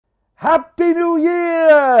Happy New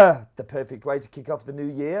Year! The perfect way to kick off the new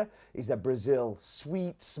year is a Brazil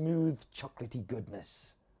sweet, smooth, chocolatey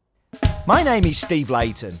goodness. My name is Steve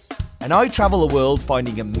Layton, and I travel the world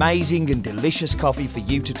finding amazing and delicious coffee for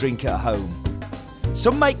you to drink at home.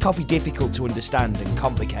 Some make coffee difficult to understand and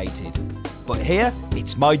complicated, but here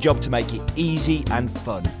it's my job to make it easy and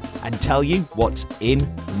fun and tell you what's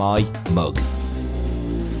in my mug.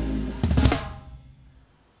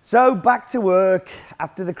 So back to work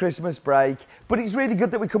after the Christmas break, but it's really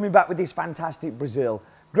good that we're coming back with this fantastic Brazil,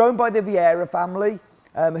 grown by the Vieira family,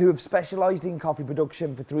 who have specialised in coffee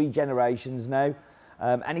production for 3 generations now,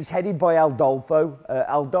 and it's headed by Adolfo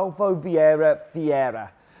Vieira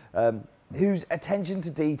Vieira, whose attention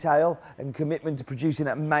to detail and commitment to producing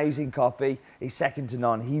amazing coffee is second to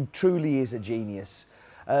none. He truly is a genius.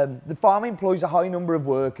 The farm employs a high number of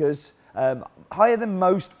workers, higher than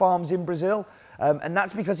most farms in Brazil, and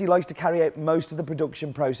that's because he likes to carry out most of the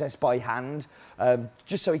production process by hand,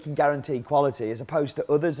 just so he can guarantee quality, as opposed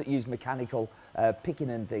to others that use mechanical picking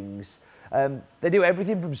and things. They do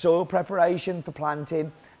everything from soil preparation for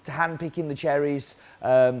planting to hand picking the cherries,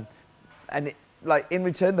 and in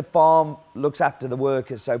return the farm looks after the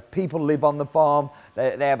workers. So people live on the farm,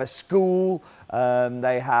 they have a school,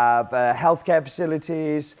 they have healthcare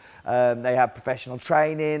facilities, they have professional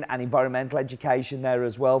training and environmental education there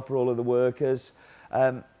as well for all of the workers.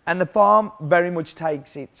 And the farm very much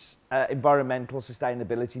takes its environmental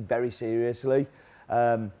sustainability very seriously,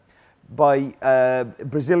 by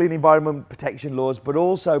Brazilian environment protection laws, but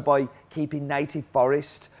also by keeping native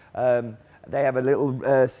forest. They have a little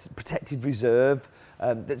protected reserve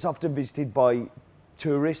that's often visited by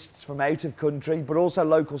tourists from out of country, but also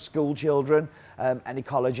local school children and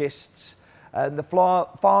ecologists. The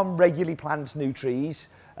farm regularly plants new trees,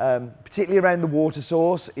 particularly around the water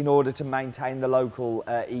source, in order to maintain the local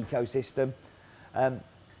ecosystem.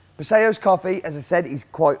 Paseo's coffee, as I said, is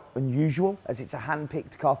quite unusual, as it's a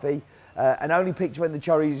hand-picked coffee, and only picked when the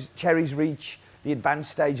cherries reach the advanced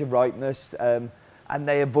stage of ripeness, and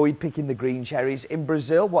they avoid picking the green cherries. In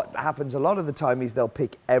Brazil, what happens a lot of the time is they'll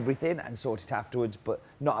pick everything and sort it afterwards, but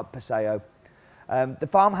not at Paseo. The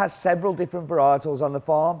farm has several different varietals on the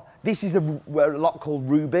farm. This is a lot called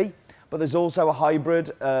Ruby, but there's also a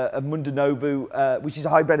hybrid of Mundo Novo, which is a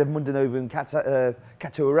hybrid of Mundo Novo and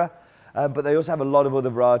Caturra, but they also have a lot of other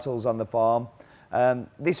varietals on the farm.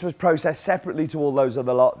 This was processed separately to all those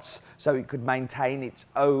other lots, so it could maintain its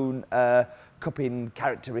own cupping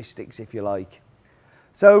characteristics, if you like.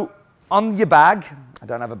 So on your bag, I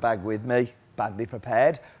don't have a bag with me, badly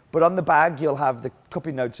prepared, but on the bag you'll have the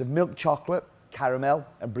cupping notes of milk chocolate, caramel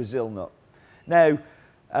and Brazil nut. Now,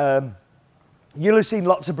 you'll have seen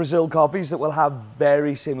lots of Brazil coffees that will have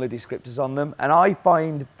very similar descriptors on them, and I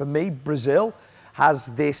find, for me, Brazil has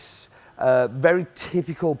this very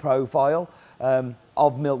typical profile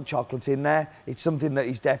of milk chocolate in there. It's something that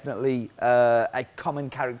is definitely a common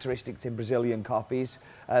characteristic in Brazilian coffees,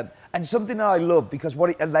 and something that I love, because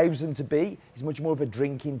what it allows them to be is much more of a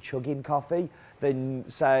drinking, chugging coffee than,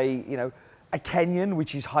 say, you know, a Kenyan,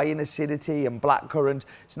 which is high in acidity and blackcurrant.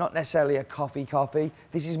 It's not necessarily a coffee.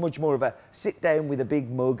 This is much more of a sit down with a big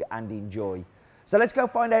mug and enjoy. So let's go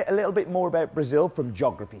find out a little bit more about Brazil from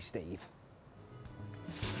Geography Steve.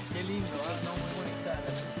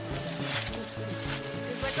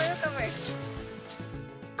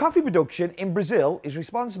 Coffee production in Brazil is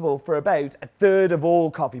responsible for about 1/3 of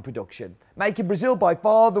all coffee production, making Brazil by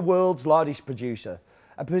far the world's largest producer,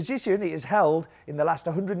 a position it has held in the last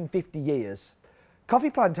 150 years. Coffee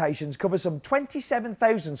plantations cover some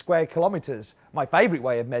 27,000 square kilometres, my favourite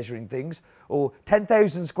way of measuring things, or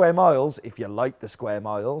 10,000 square miles, if you like the square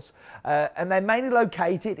miles, and they're mainly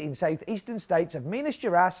located in southeastern states of Minas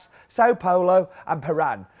Gerais, Sao Paulo and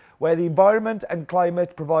Pará, where the environment and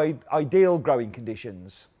climate provide ideal growing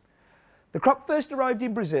conditions. The crop first arrived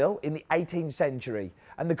in Brazil in the 18th century,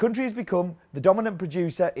 and the country has become the dominant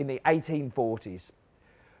producer in the 1840s.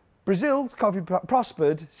 Brazil's coffee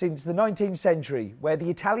prospered since the 19th century, where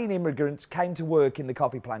the Italian immigrants came to work in the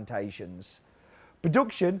coffee plantations.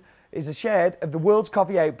 Production is a share of the world's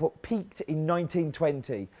coffee output peaked in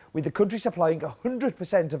 1920, with the country supplying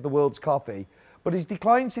 100% of the world's coffee, but has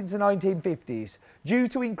declined since the 1950s due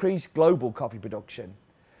to increased global coffee production.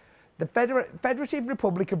 The Federative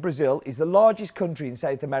Republic of Brazil is the largest country in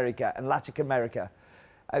South America and Latin America,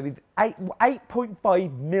 with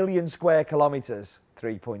 8.5 million square kilometres,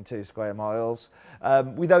 3.2 square miles,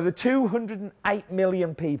 with over 208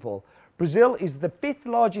 million people. Brazil is the 5th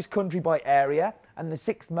largest country by area and the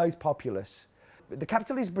 6th most populous. The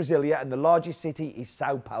capital is Brasilia and the largest city is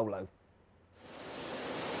Sao Paulo.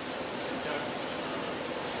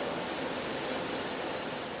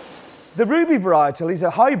 The Ruby varietal is a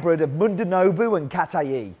hybrid of Mundo Novo and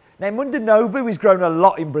Catuai. Now, Mundo Novo is grown a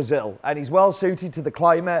lot in Brazil and is well suited to the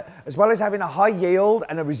climate, as well as having a high yield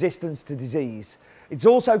and a resistance to disease. It's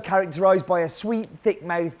also characterised by a sweet, thick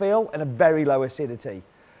mouthfeel and a very low acidity.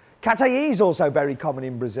 Catuai is also very common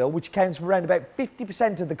in Brazil, which accounts for around about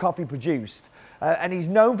 50% of the coffee produced, and is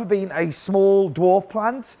known for being a small dwarf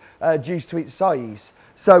plant due to its size.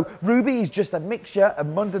 So Ruby is just a mixture of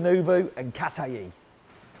Mundo Novo and Catuai.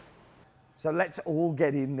 So let's all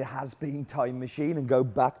get in the has-been time machine and go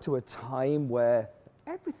back to a time where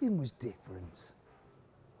everything was different.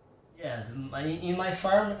 Yes, in my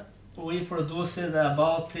farm we produced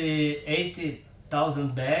about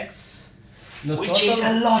 80,000 bags. Which is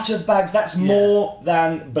a lot of bags. That's more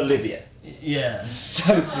than Bolivia. Yes.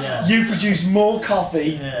 So you produce more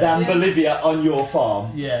coffee than Bolivia on your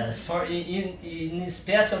farm. Yes. For in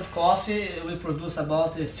special coffee we produce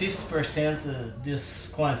about 50% this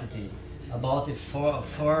quantity, about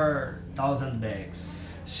 4,000 bags.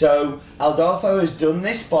 So Adolfo has done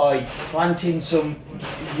this by planting some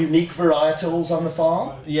unique varietals on the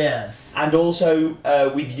farm. Yes. And also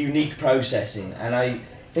with unique processing. And I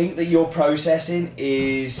think that your processing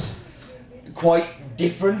is quite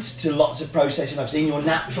different to lots of processing I've seen. Your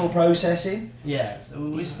natural processing. Yes,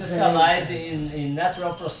 we specialize in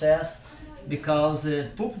natural process because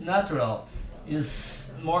pulp natural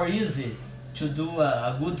is more easy to do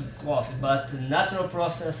a good coffee, but natural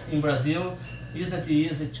process in Brazil isn't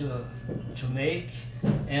easy to make,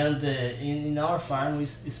 and in our farm we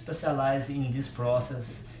specialize in this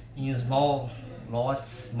process in small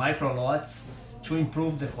lots, micro lots, to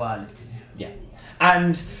improve the quality. Yeah,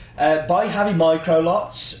 and by having micro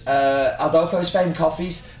lots, Adolfo has found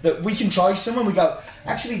coffees that we can try some and we go,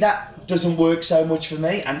 actually that doesn't work so much for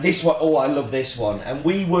me, and this one, oh I love this one. And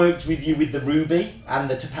we worked with you with the Ruby and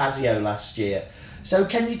the Topazio last year. So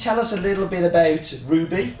can you tell us a little bit about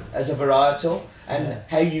Ruby as a varietal and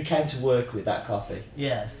how you came to work with that coffee?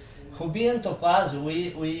 Yes, Ruby and Topazio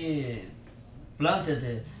we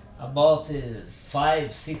planted about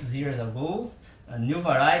 5-6 years ago, new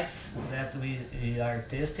varieties that we are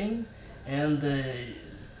testing, and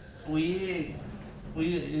we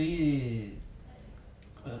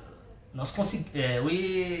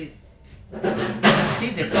see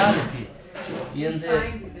the quality and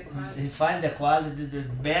find the quality, the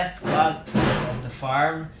best quality of the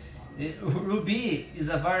farm. Ruby is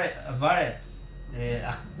a variety,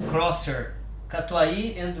 a crosser,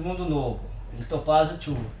 Catuai and Mundo Novo, and Topazio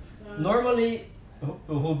too. Normally,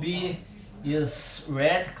 Ruby is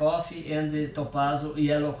red coffee and the Topazio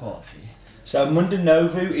yellow coffee. So Mundo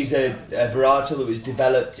Novo is a varietal that was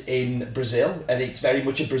developed in Brazil, and it's very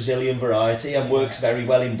much a Brazilian variety and works very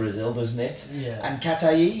well in Brazil, doesn't it? Yeah. And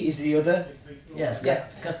Catuai is the other? Yes,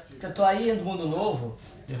 Catuai and Mundo Novo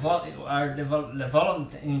are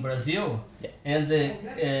developed in Brazil, and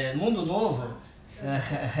Mundo Novo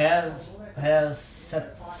has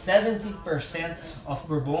 70% of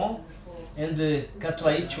bourbon, and the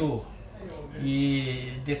Catuai too.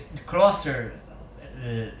 The crosser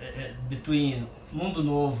between Mundo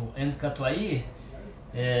Novo and Catuai,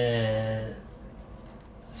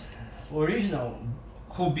 original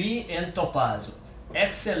Ruby and Topazio,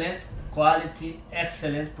 excellent quality,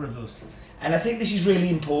 excellent producer. And I think this is really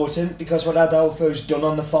important because what Adolfo's done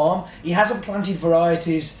on the farm, he hasn't planted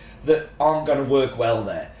varieties that aren't going to work well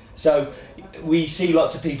there. So we see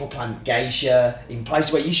lots of people plant geisha in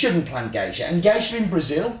places where you shouldn't plant geisha, and geisha in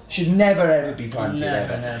Brazil should never ever be planted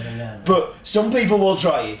Never. But some people will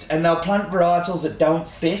try it and they'll plant varietals that don't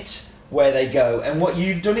fit where they go, and what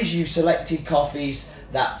you've done is you've selected coffees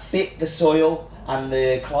that fit the soil and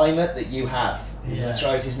the climate that you have. Yeah. That's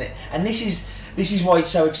right, isn't it? And this is why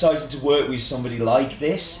it's so exciting to work with somebody like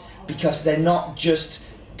this, because they're not just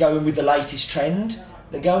going with the latest trend.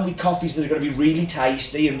 They're going with coffees that are going to be really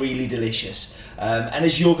tasty and really delicious. And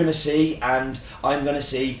as you're going to see, and I'm going to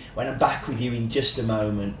see when I'm back with you in just a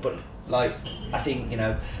moment. But like, I think, you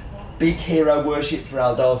know, big hero worship for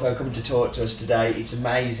Adolfo coming to talk to us today. It's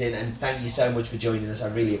amazing, and thank you so much for joining us. I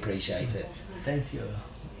really appreciate it. Thank you.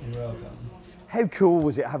 You're welcome. How cool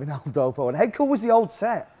was it having Adolfo, and how cool was the old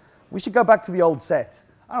set? We should go back to the old set.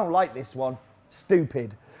 I don't like this one.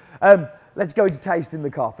 Stupid. Let's go to tasting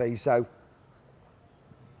the coffee. So,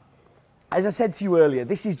 as I said to you earlier,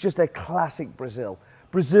 this is just a classic Brazil.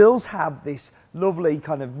 Brazils have this lovely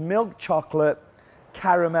kind of milk chocolate,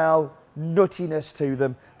 caramel, nuttiness to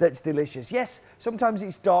them that's delicious. Yes, sometimes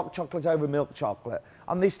it's dark chocolate over milk chocolate,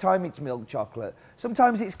 and this time it's milk chocolate.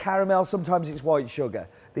 Sometimes it's caramel, sometimes it's white sugar.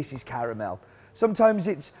 This is caramel. Sometimes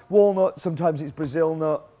it's walnut, sometimes it's Brazil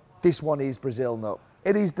nut. This one is Brazil nut.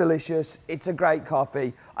 It is delicious. It's a great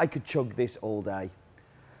coffee. I could chug this all day.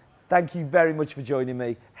 Thank you very much for joining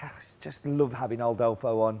me. Just love having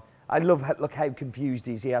Aldolfo on. I love look how confused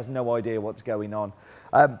he is. He has no idea what's going on.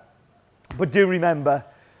 But do remember,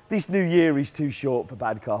 this new year is too short for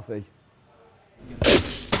bad coffee.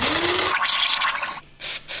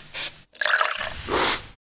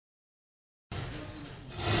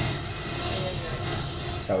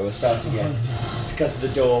 So we'll start again. It's because of the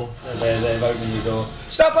door. They've opened the door.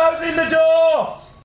 Stop opening the door!